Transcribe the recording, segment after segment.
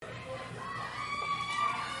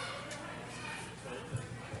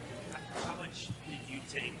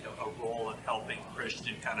take a role in helping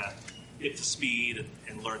Christian kind of get to speed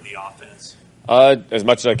and learn the offense? As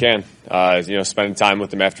much as I can. Spending time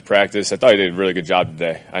with him after practice. I thought he did a really good job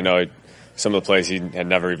today. I know some of the plays he had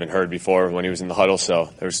never even heard before when he was in the huddle, so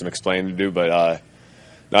there was some explaining to do. But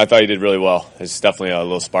no, I thought he did really well. It's definitely a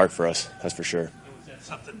little spark for us, that's for sure. Was that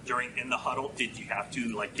something in the huddle? Did you have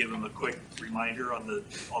to give him a quick reminder on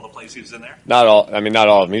all the plays he was in there? Not all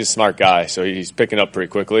of them. He's a smart guy, so he's picking up pretty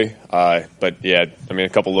quickly. But yeah, a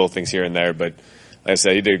couple little things here and there. But like I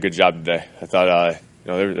said, he did a good job today. I thought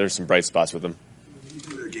there's some bright spots with him. When you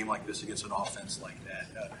do a game like this against an offense like that,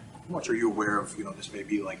 how much are you aware of, this may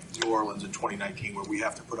be like New Orleans in 2019 where we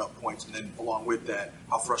have to put up points, and then along with that,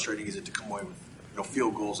 how frustrating is it to come away with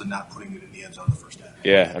field goals and not putting it in the end zone in the first half?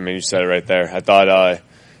 Yeah, you said it right there. I thought,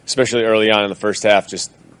 especially early on in the first half,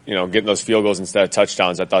 just, getting those field goals instead of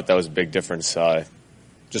touchdowns, I thought that was a big difference.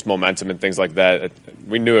 Just momentum and things like that.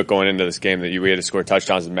 We knew it going into this game that we had to score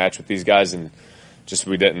touchdowns and match with these guys, and just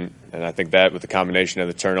we didn't. And I think that with the combination of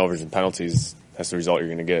the turnovers and penalties, that's the result you're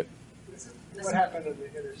going to get. What happened to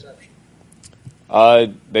the interception?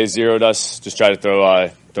 They zeroed us, just tried to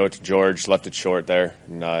throw it to George, left it short there,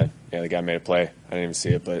 and the guy made a play. I didn't even see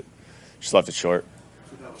it, but just left it short.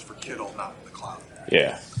 So that was for Kittle, not the cloud.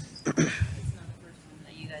 Yeah. It's not the first one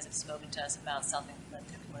that you guys have spoken to us about something that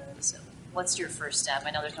could lose. So what's your first step?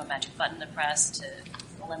 I know there's no magic button to press to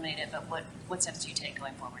eliminate it, but what steps do you take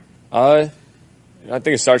going forward? I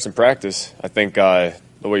think it starts in practice. I think the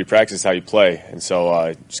way you practice is how you play, and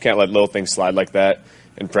so just can't let little things slide like that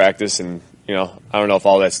in practice. And I don't know if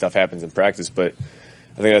all that stuff happens in practice, but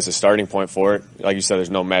I think that's a starting point for it. Like you said,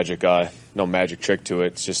 there's no magic trick to it.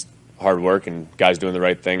 It's just hard work and guys doing the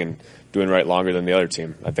right thing and doing right longer than the other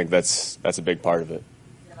team. I think that's a big part of it.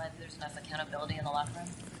 You feel like there's enough accountability in the locker room?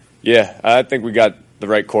 Yeah, I think we got the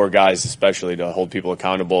right core guys, especially to hold people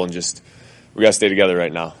accountable, and just we got to stay together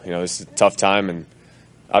right now. It's a tough time, and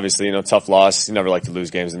obviously, tough loss. You never like to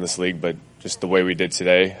lose games in this league, but just the way we did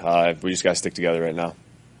today, we just got to stick together right now.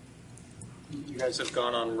 You guys have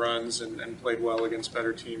gone on runs and played well against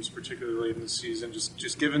better teams, particularly late in the season.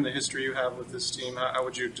 Just given the history you have with this team, how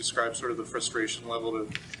would you describe sort of the frustration level to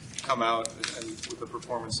come out and with a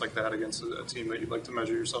performance like that against a team that you'd like to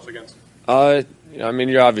measure yourself against?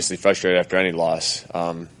 You're obviously frustrated after any loss,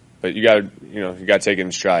 but you got to take it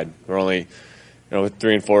in stride. We're only with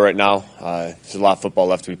 3-4 right now. There's a lot of football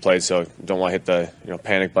left to be played, so don't want to hit the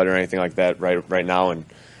panic button or anything like that right now, and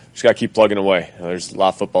just got to keep plugging away. There's a lot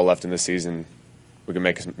of football left in this season. We can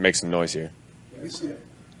make some noise here. Do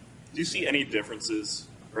you see any differences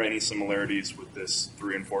or any similarities with this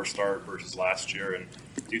 3-4 start versus last year? And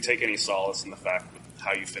do you take any solace in the fact of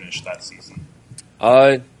how you finished that season?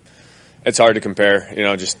 It's hard to compare.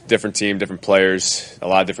 Just different team, different players, a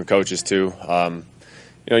lot of different coaches too.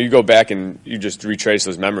 You go back and you just retrace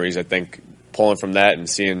those memories. I think pulling from that and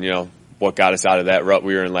seeing what got us out of that rut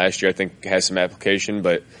we were in last year, I think has some application,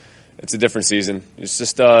 but it's a different season. It's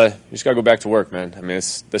just you just got to go back to work, man.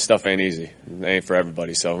 This stuff ain't easy. It ain't for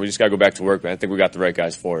everybody. So we just got to go back to work, man. I think we got the right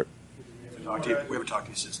guys for it. We haven't talked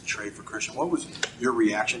to you since the trade for Christian. What was your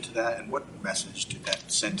reaction to that, and what message did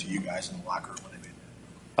that send to you guys in the locker room when they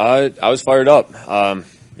made that? I was fired up.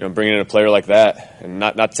 Bringing in a player like that, and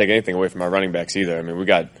not to take anything away from our running backs either. We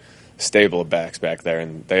got a stable of backs back there,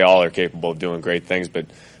 and they all are capable of doing great things. But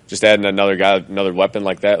just adding another guy, another weapon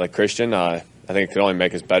like that, like Christian, I think it could only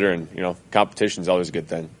make us better. And competition is always a good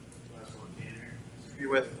thing.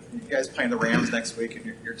 With you guys playing the Rams next week, and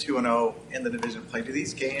you're 2-0 in the division play, do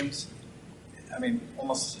these games?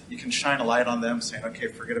 Almost you can shine a light on them, saying, "Okay,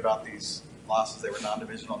 forget about these losses. They were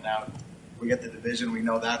non-divisional. Now we get the division. We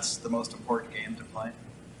know that's the most important game to play."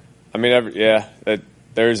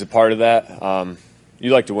 There is a part of that.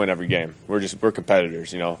 You like to win every game. We're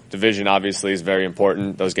competitors. Division obviously is very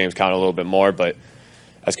important. Those games count a little bit more, but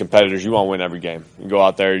as competitors, you want to win every game. You go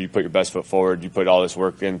out there, you put your best foot forward, you put all this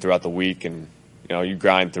work in throughout the week, and you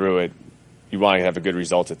grind through it. You want to have a good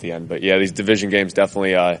result at the end. But yeah, these division games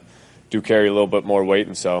definitely do carry a little bit more weight,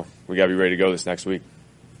 and so we got to be ready to go this next week.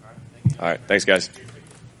 All right, thanks, guys.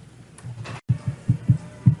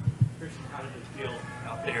 Christian, how did it feel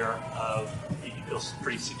out there? You feel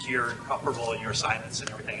pretty secure and comfortable in your assignments and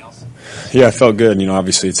everything else? Yeah, I felt good.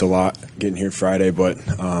 Obviously it's a lot getting here Friday, but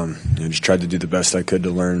just tried to do the best I could to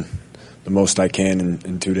learn the most I can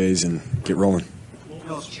in 2 days and get rolling. What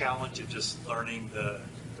was the challenge of just learning the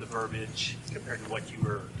verbiage compared to what you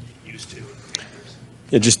were used to in the years?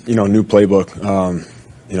 Yeah, just new playbook.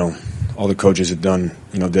 All the coaches have done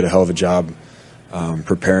did a hell of a job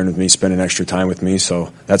preparing with me, spending extra time with me.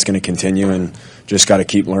 So that's going to continue, and just got to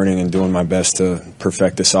keep learning and doing my best to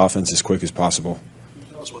perfect this offense as quick as possible. Can you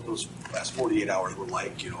tell us what those last 48 hours were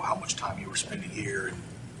like, how much time you were spending here and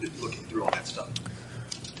looking through all that stuff.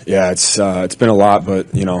 Yeah, it's been a lot, but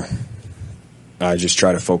I just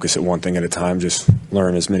try to focus at one thing at a time, just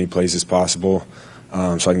learn as many plays as possible,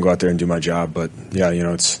 so I can go out there and do my job. But yeah,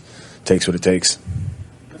 it takes what it takes.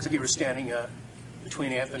 Looks like you were standing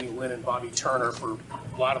between Anthony Lynn and Bobby Turner for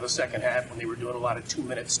a lot of the second half when they were doing a lot of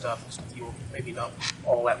 2-minute stuff, stuff you were maybe not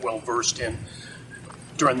all that well versed in.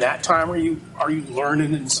 During that time, are you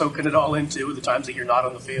learning and soaking it all into the times that you're not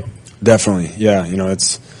on the field? Definitely, yeah.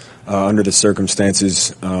 It's under the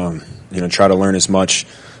circumstances. Try to learn as much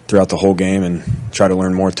throughout the whole game and try to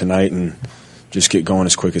learn more tonight and just get going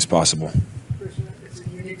as quick as possible. Christian, it's a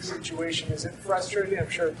unique situation. Is it frustrating? I'm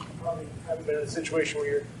sure you probably haven't been in a situation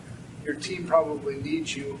where your team probably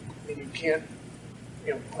needs you and you can't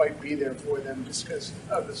quite be there for them just because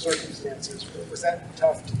of the circumstances. Was that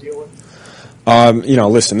tough to deal with?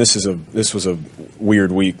 Listen, this was a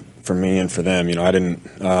weird week for me and for them. I didn't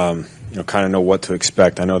kind of know what to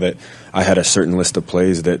expect. I know that I had a certain list of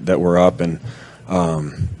plays that were up, and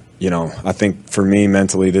I think for me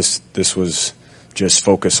mentally this was just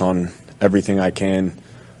focus on everything I can,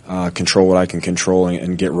 control what I can control,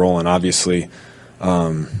 and get rolling. Obviously,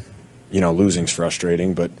 losing's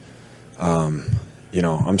frustrating, but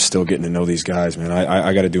I'm still getting to know these guys, man.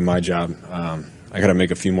 I got to do my job. I got to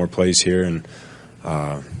make a few more plays here, and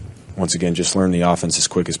once again, just learn the offense as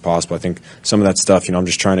quick as possible. I think some of that stuff, I'm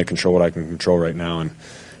just trying to control what I can control right now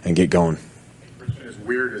and get going. Christian, as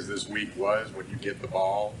weird as this week was, when you get the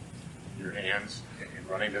ball in your hands and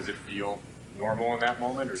running, does it feel normal in that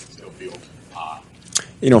moment, or does it still feel odd?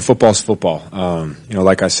 Football's football.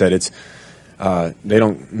 Like I said, it's no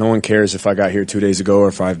one cares if I got here 2 days ago or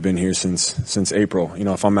if I've been here since April.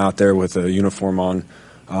 If I'm out there with a uniform on,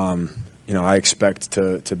 I expect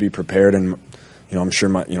to be prepared, and I'm sure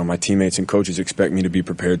my teammates and coaches expect me to be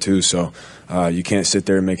prepared too. So you can't sit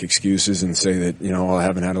there and make excuses and say that I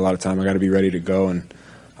haven't had a lot of time. I got to be ready to go, and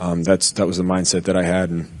that was the mindset that I had,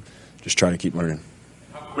 and just try to keep learning.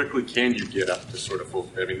 How quickly can you get up to sort of full?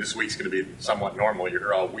 I mean, this week's going to be somewhat normal. You're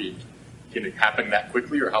here all week. Can it happen that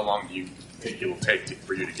quickly, or how long do you think it will take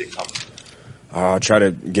for you to get comfortable? I'll try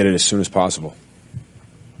to get it as soon as possible.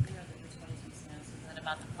 Is that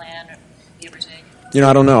about the plan, or give or take?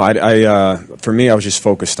 I don't know. I for me, I was just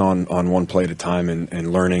focused on one play at a time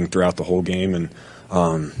and learning throughout the whole game, and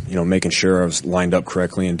making sure I was lined up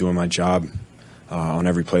correctly and doing my job on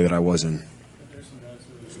every play that I was in.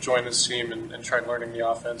 Joined this team and tried learning the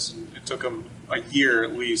offense, and it took them a year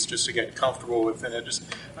at least just to get comfortable within it. Just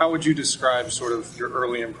how would you describe sort of your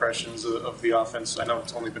early impressions of the offense? I know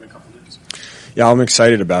it's only been a couple of days. Yeah, I'm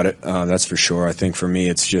excited about it. That's for sure. I think for me,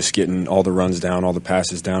 it's just getting all the runs down, all the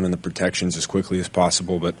passes down, and the protections as quickly as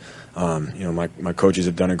possible. But my coaches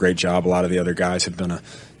have done a great job. A lot of the other guys have done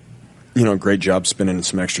a great job spending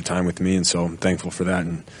some extra time with me, and so I'm thankful for that.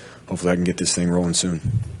 And hopefully, I can get this thing rolling soon.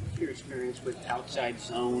 Your experience with outside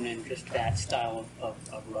zone and just that style of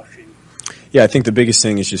rushing? Yeah, I think the biggest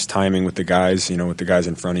thing is just timing with the guys. With the guys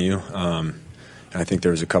in front of you. And I think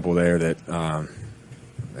there was a couple there that.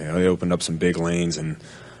 They opened up some big lanes, and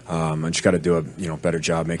I just got to do a better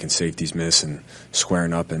job making safeties miss and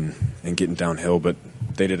squaring up and getting downhill. But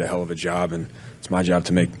they did a hell of a job, and it's my job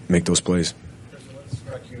to make those plays. What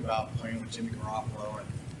struck you about playing with Jimmy Garoppolo and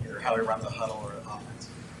either how he runs the huddle or the offense?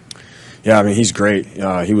 Yeah, I mean, he's great.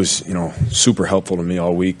 He was super helpful to me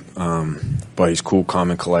all week. But he's cool, calm,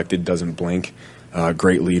 and collected. Doesn't blink.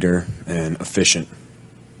 Great leader and efficient.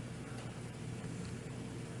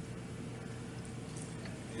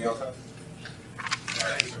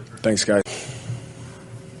 Thanks, guys. Is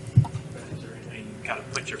there anything you kind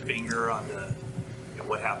of put your finger on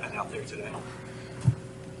what happened out there today?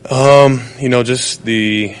 Just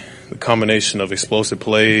the combination of explosive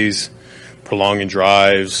plays, prolonging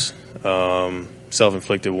drives,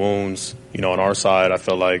 self-inflicted wounds. On our side, I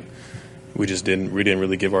felt like we didn't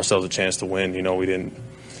really give ourselves a chance to win. We didn't.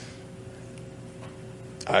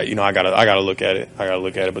 I gotta look at it.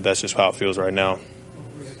 But that's just how it feels right now.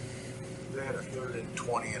 They had a 3rd and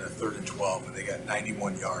 20 and a 3rd and 12, and they got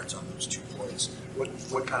 91 yards on those 2 plays.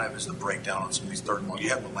 What kind of is the breakdown on some of these 3rd and long? You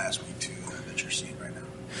had one last week too that you're seeing right now.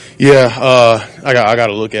 Yeah, I got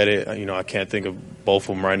to look at it. I can't think of both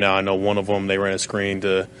of them right now. I know one of them they ran a screen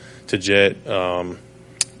to Jet.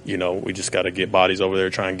 We just got to get bodies over there,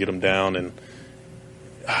 try and get them down, and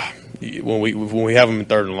when we have them in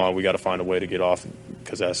 3rd and long, we got to find a way to get off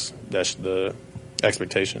because that's the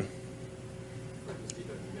expectation.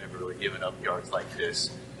 Never really given up yards like this.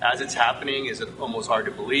 As it's happening, is it almost hard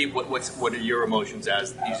to believe? What are your emotions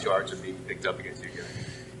as these yards are being picked up against you guys?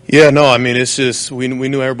 Yeah, no, I mean, it's just we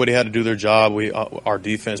knew everybody had to do their job. Our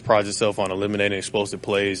defense prides itself on eliminating explosive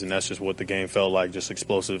plays, and that's just what the game felt like, just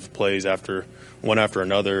explosive plays one after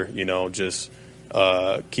another, just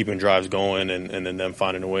keeping drives going and then them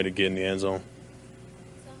finding a way to get in the end zone.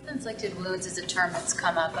 Self-inflicted wounds is a term that's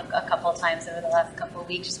come up a couple of times over the last couple of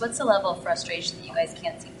weeks. Just what's the level of frustration that you guys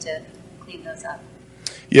can't seem to clean those up?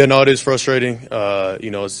 Yeah, no, it is frustrating.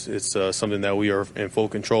 It's something that we are in full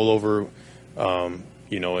control over.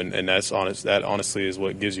 And that's honest. That honestly is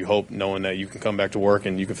what gives you hope, knowing that you can come back to work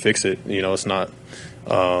and you can fix it. It's not,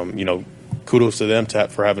 kudos to them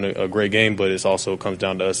for having a great game, but it also comes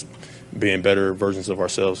down to us being better versions of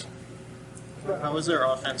ourselves. How has their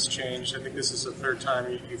offense changed? I think this is the third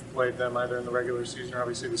time you've played them, either in the regular season or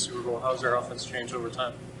obviously the Super Bowl. How has their offense changed over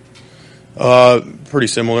time? Pretty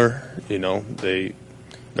similar.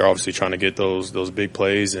 They're obviously trying to get those big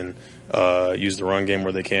plays and use the run game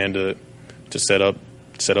where they can to set up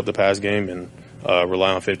the pass game and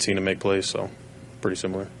rely on 15 to make plays. So pretty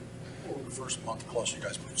similar. Over the first month plus, you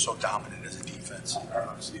guys were so dominant as a defense,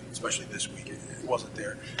 especially this week. It wasn't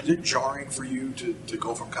there. Is it jarring for you to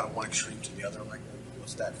go from kind of one extreme to the other? Like,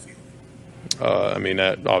 what's that feeling?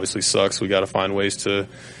 That obviously sucks. We got to find ways to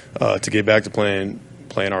get back to playing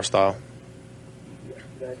our style. You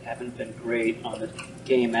guys haven't been great on the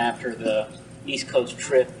game after the East Coast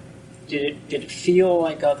trip. Did it feel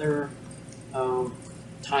like other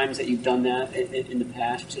times that you've done that in the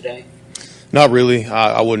past today? Not really.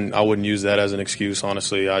 I wouldn't use that as an excuse.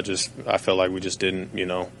 Honestly, I felt like we just didn't.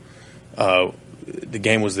 The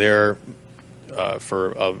game was there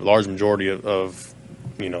for a large majority of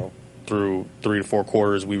through 3 to 4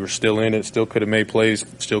 quarters. We were still in it. Still could have made plays.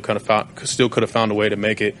 Still could have found a way to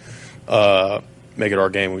make it our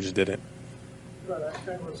game. We just didn't. That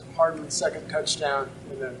thing was Hardman's second touchdown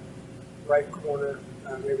in the right corner,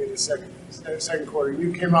 maybe in the second quarter.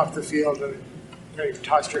 You came off the field and you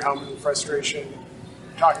tossed your helmet in frustration,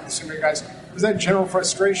 talking to some of your guys. Was that general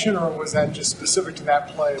frustration, or was that just specific to that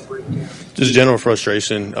play of breakdown? Just general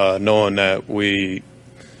frustration, knowing that we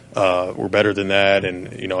were better than that,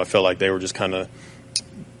 and I felt like they were just kind of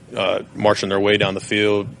marching their way down the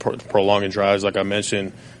field, prolonging drives, like I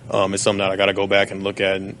mentioned. It's something that I got to go back and look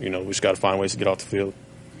at, and we just got to find ways to get off the field.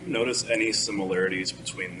 Notice any similarities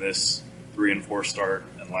between this 3-4 start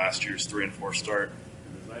and last year's 3-4 start?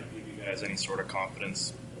 Does that give you guys any sort of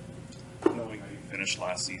confidence, knowing how you finished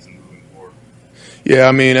last season moving forward? Yeah,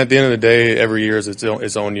 at the end of the day, every year is its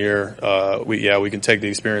own year. We can take the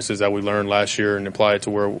experiences that we learned last year and apply it to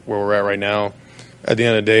where we're at right now. At the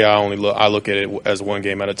end of the day, I look at it as one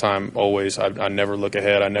game at a time. Always, I never look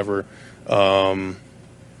ahead. I never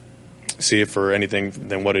see it for anything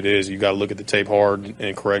than what it is. You got to look at the tape hard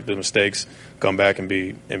and correct the mistakes, come back and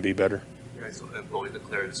be better. You guys have fully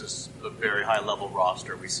declared this is a very high level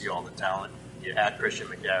roster. We see all the talent. You add Christian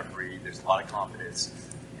McCaffrey. There's a lot of confidence.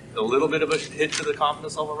 A little bit of a hit to the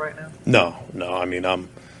confidence level right now? No.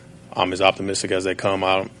 I'm as optimistic as they come.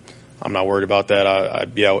 I'm not worried about that.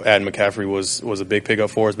 Adding McCaffrey was a big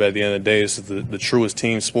pickup for us, but at the end of the day, this is the truest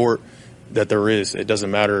team sport that there is. It doesn't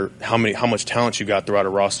matter how much talent you got throughout a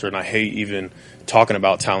roster, and I hate even talking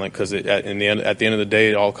about talent because at the end of the day,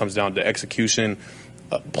 it all comes down to execution,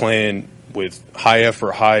 playing with high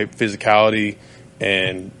effort, high physicality,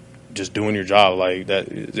 and just doing your job like that.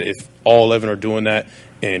 If all 11 are doing that,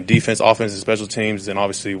 and defense, offense, and special teams, then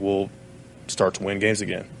obviously we'll start to win games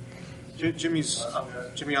again. Jimmy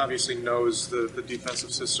obviously knows the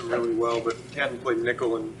defensive system really well, but he hadn't played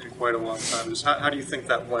nickel in quite a long time. Just how do you think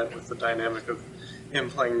that went with the dynamic of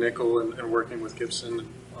him playing nickel and working with Gibson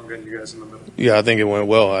and getting you guys in the middle? Yeah, I think it went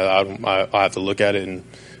well. I have to look at it, and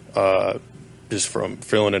just from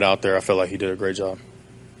feeling it out there, I felt like he did a great job.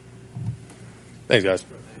 Thanks, guys.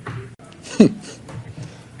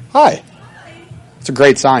 Hi. It's a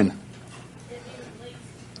great sign.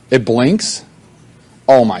 It blinks?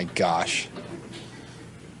 Oh my gosh.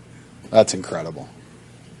 That's incredible.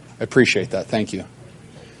 I appreciate that. Thank you.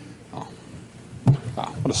 Oh,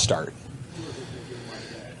 what a start.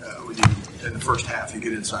 In the first half, you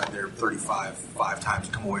get inside there 35, 5 times,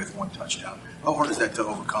 come away with 1 touchdown. How hard is that to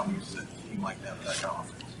overcome as a team like that, with that kind of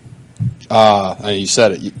offense? You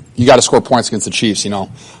said it. You got to score points against the Chiefs,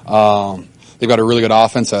 They've got a really good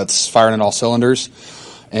offense that's firing on all cylinders.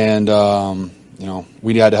 And,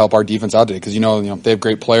 we had to help our defense out today because, they have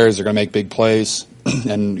great players. They're going to make big plays.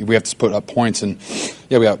 And we have to put up points. And,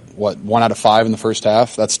 we got, 1 out of 5 in the first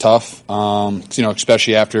half. That's tough,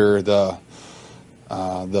 especially after the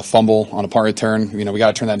fumble on a punt return. We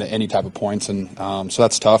got to turn that into any type of points. And so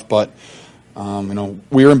that's tough. But,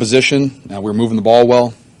 we were in position. We were moving the ball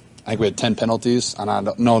well. I think we had 10 penalties, and I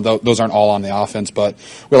don't know those aren't all on the offense, but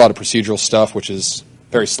we had a lot of procedural stuff, which is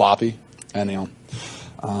very sloppy, and it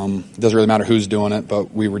doesn't really matter who's doing it,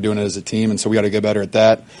 but we were doing it as a team, and so we got to get better at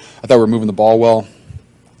that. I thought we were moving the ball well.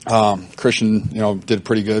 Christian, did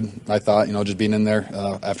pretty good. I thought, just being in there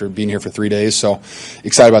after being here for 3 days, so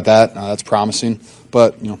excited about that. That's promising,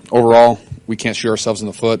 but overall, we can't shoot ourselves in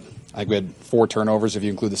the foot. I think we had 4 turnovers if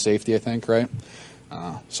you include the safety. I think, right?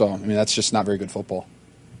 So that's just not very good football.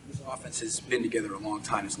 This offense has been together a long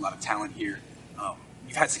time. There's a lot of talent here.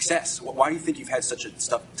 You've had success. Why do you think you've had such a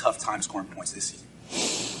tough time scoring points this season?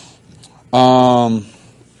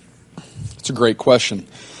 It's a great question.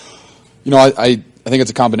 I think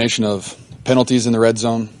it's a combination of penalties in the red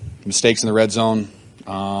zone, mistakes in the red zone.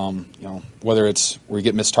 Whether it's where you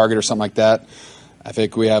get missed target or something like that. I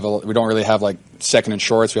think we don't really have like second and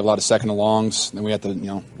shorts. We have a lot of second and longs. Then we have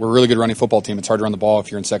to, we're a really good running football team. It's hard to run the ball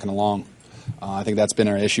if you're in second and long. I think that's been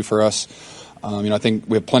an issue for us. I think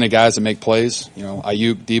we have plenty of guys that make plays.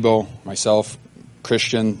 Ayuk, Debo, myself,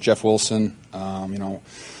 Christian, Jeff Wilson. We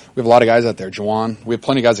have a lot of guys out there. Juwan. We have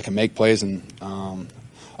plenty of guys that can make plays, and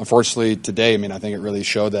unfortunately today, I think it really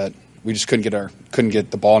showed that we just couldn't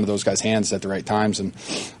get the ball into those guys' hands at the right times, and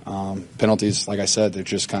penalties, like I said, they're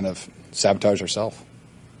just kind of sabotage ourselves.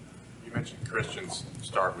 You mentioned Christian's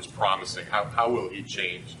start was promising. How will he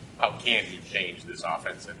change? How can he change this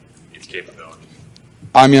offense and its capabilities?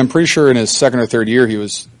 I'm pretty sure in his second or third year he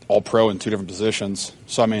was all-pro in 2 different positions.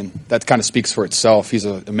 So, that kind of speaks for itself. He's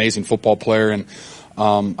an amazing football player, and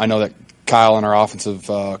I know that Kyle and our offensive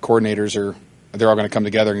coordinators they're all going to come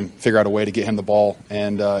together and figure out a way to get him the ball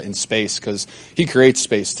and in space, because he creates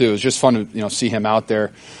space too. It's just fun to see him out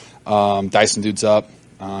there dicing dudes up.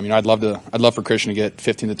 I'd love for Christian to get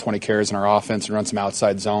 15 to 20 carries in our offense and run some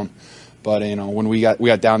outside zone. But when we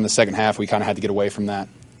got down in the second half, we kind of had to get away from that.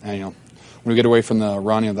 And when we get away from the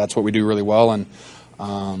run, that's what we do really well. And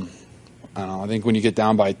I think when you get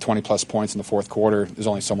down by 20 plus points in the fourth quarter, there's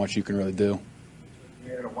only so much you can really do.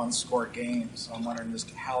 You're at a 1-score game, so I'm wondering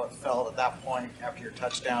just how it felt at that point after your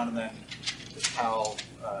touchdown, and then just how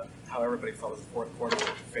everybody felt in the fourth quarter with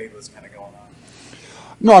the fade was kind of going on.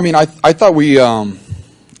 No, I thought we're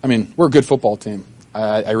a good football team.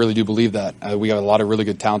 I really do believe that. We got a lot of really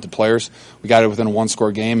good, talented players. We got it within a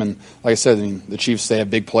 1-score game, and like I said, the Chiefs, they have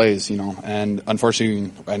big plays, and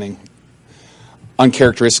unfortunately,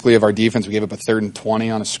 uncharacteristically of our defense, we gave up a 3rd and 20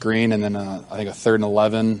 on a screen, and then I think a 3rd and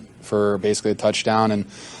 11 for basically a touchdown, and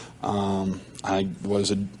I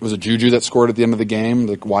was a Juju that scored at the end of the game,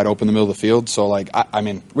 like wide open in the middle of the field. So we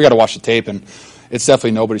got to watch the tape, and it's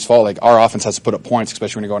definitely nobody's fault. Our offense has to put up points,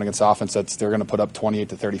 especially when you're going against offense they're going to put up 28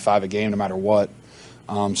 to 35 a game no matter what.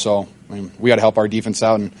 We got to help our defense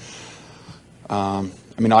out, and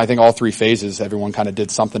I think all 3 phases, everyone kind of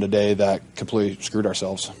did something today that completely screwed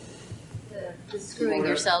ourselves. The screwing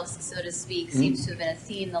yourselves, so to speak, seems to have been a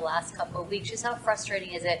theme the last couple of weeks. Just how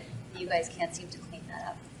frustrating is it that you guys can't seem to clean that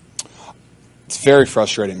up? It's very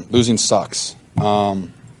frustrating. Losing sucks.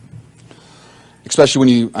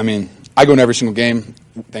 Especially when I go in every single game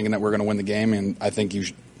thinking that we're going to win the game, and I think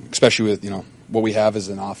especially with, what we have as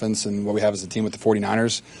an offense and what we have as a team with the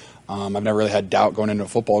 49ers, I've never really had doubt going into a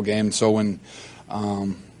football game. So when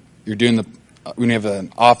when you have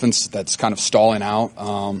an offense that's kind of stalling out,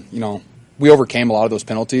 we overcame a lot of those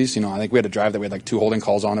penalties. I think we had a drive that we had 2 holding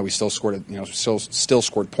calls on it. We still scored still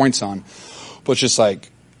scored points on. But it's just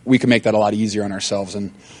we can make that a lot easier on ourselves.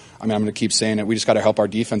 And I'm going to keep saying it. We just got to help our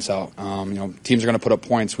defense out. Teams are going to put up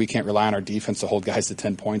points. We can't rely on our defense to hold guys to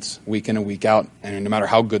 10 points week in and week out, and no matter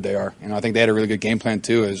how good they are. I think they had a really good game plan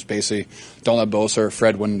too. Is basically don't let Bosa or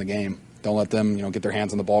Fred win the game. Don't let them, get their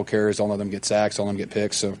hands on the ball carriers. Don't let them get sacks. Don't let them get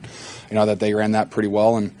picks. So, that they ran that pretty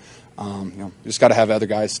well, and just got to have other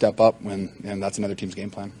guys step up and that's another team's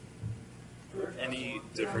game plan. Any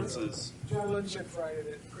differences? John Lynch said Friday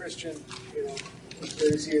that Christian,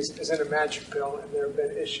 is in a magic pill, and there have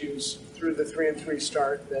been issues through the 3-3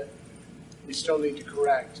 start that you still need to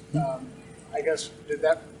correct. I guess is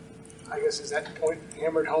that point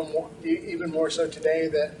hammered home even more so today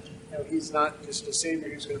that he's not just a savior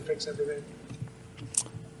who's going to fix everything?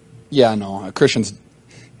 Yeah, no, Christian's.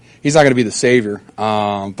 He's not going to be the savior,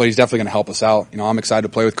 but he's definitely going to help us out. I'm excited to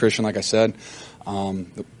play with Christian, like I said.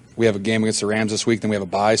 We have a game against the Rams this week, then we have a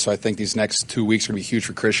bye, so I think these next 2 weeks are going to be huge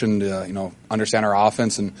for Christian to, understand our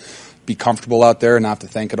offense and be comfortable out there and not have to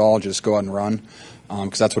think at all, just go out and run,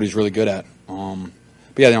 because that's what he's really good at. But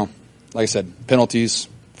yeah, like I said, penalties,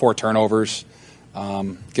 4 turnovers,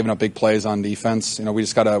 giving up big plays on defense. We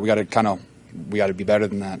just gotta be better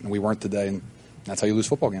than that, and we weren't today, and that's how you lose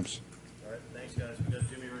football games. All right, thanks guys. We got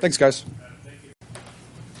Jimmy right Thanks, guys.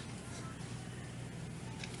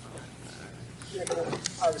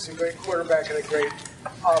 obviously a great quarterback and a great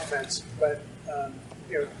offense, but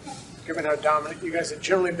given how dominant you guys have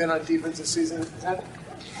generally been on defense this season, is that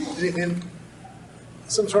anything,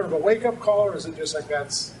 some sort of a wake-up call, or is it just like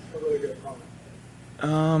that's a really good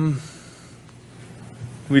opponent?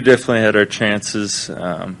 We definitely had our chances,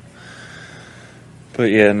 but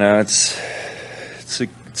yeah, no, it's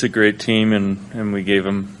a great team, and we gave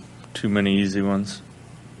them too many easy ones.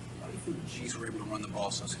 How do you think the Chiefs were able to run the ball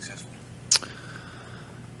so successfully?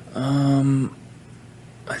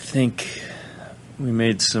 I think we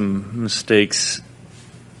made some mistakes,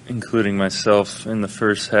 including myself, in the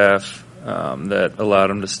first half that allowed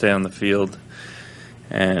them to stay on the field,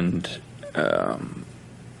 and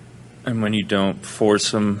when you don't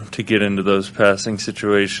force them to get into those passing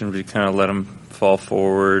situations, you kind of let them fall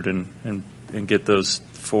forward and get those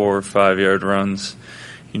 4 or 5 yard runs.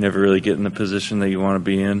 You never really get in the position that you want to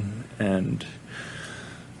be in, and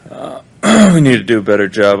we need to do a better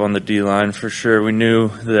job on the D-line for sure. We knew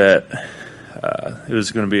that it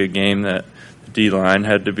was going to be a game that the D-line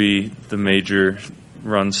had to be the major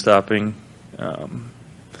run stopping,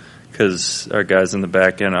 because our guys in the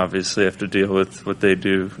back end obviously have to deal with what they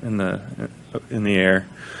do in the air.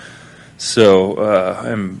 So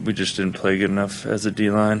and we just didn't play good enough as a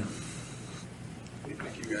D-line. You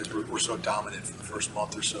guys were so dominant for the first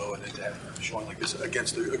month or so, and then showing like this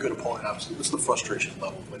against a good opponent. Obviously, what's the frustration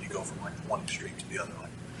level when you go from like one extreme to the other?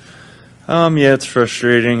 Yeah, it's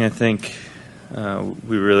frustrating. I think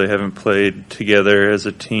we really haven't played together as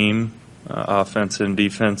a team, offense and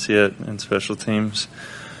defense yet, and special teams.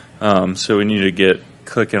 So we need to get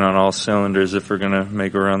clicking on all cylinders if we're going to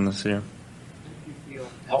make a run this year. How do you feel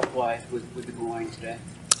health-wise with the groin today?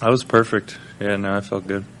 I was perfect. Yeah, no, I felt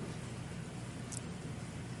good.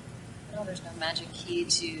 I know there's no magic key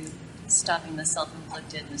to stopping the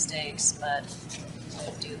self-inflicted mistakes, but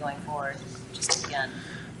what do you do going forward?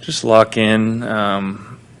 Just lock in.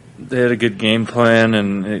 They had a good game plan,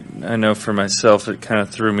 and I know for myself it kind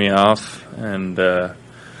of threw me off. And I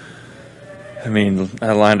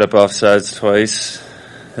lined up offsides twice.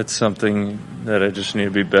 It's something that I just need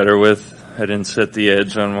to be better with. I didn't set the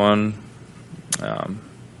edge on one,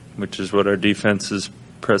 which is what our defense is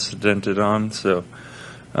precedented on. So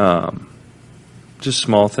just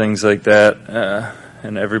small things like that,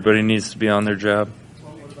 and everybody needs to be on their job.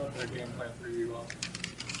 What about their game plan for you off?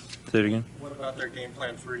 Say it again. What about their game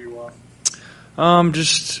plan for you off? I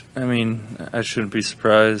shouldn't be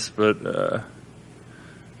surprised, but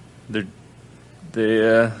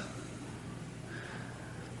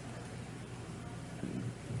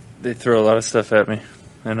they throw a lot of stuff at me,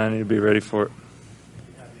 and I need to be ready for it.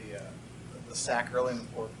 You had the sack early in the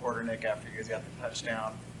fourth quarter, Nick, after you guys got the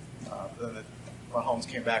touchdown. Then Mahomes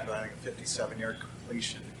came back with, I think, a 57-yard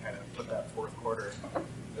completion to kind of put that fourth quarter.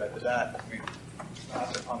 Did that,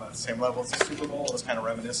 not on the same level as the Super Bowl, it was kind of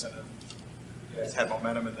reminiscent of you guys had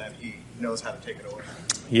momentum, and then he knows how to take it away.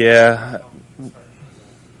 Yeah,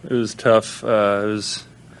 it was tough. It was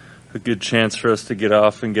a good chance for us to get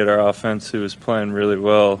off and get our offense, who was playing really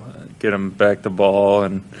well, get them back the ball,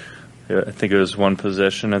 and I think it was one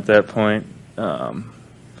possession at that point.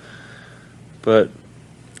 But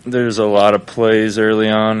there's a lot of plays early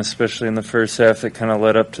on, especially in the first half, that kind of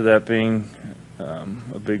led up to that being a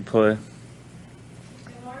big play.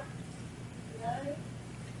 All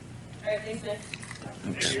right, thanks, Nick.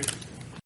 Thanks.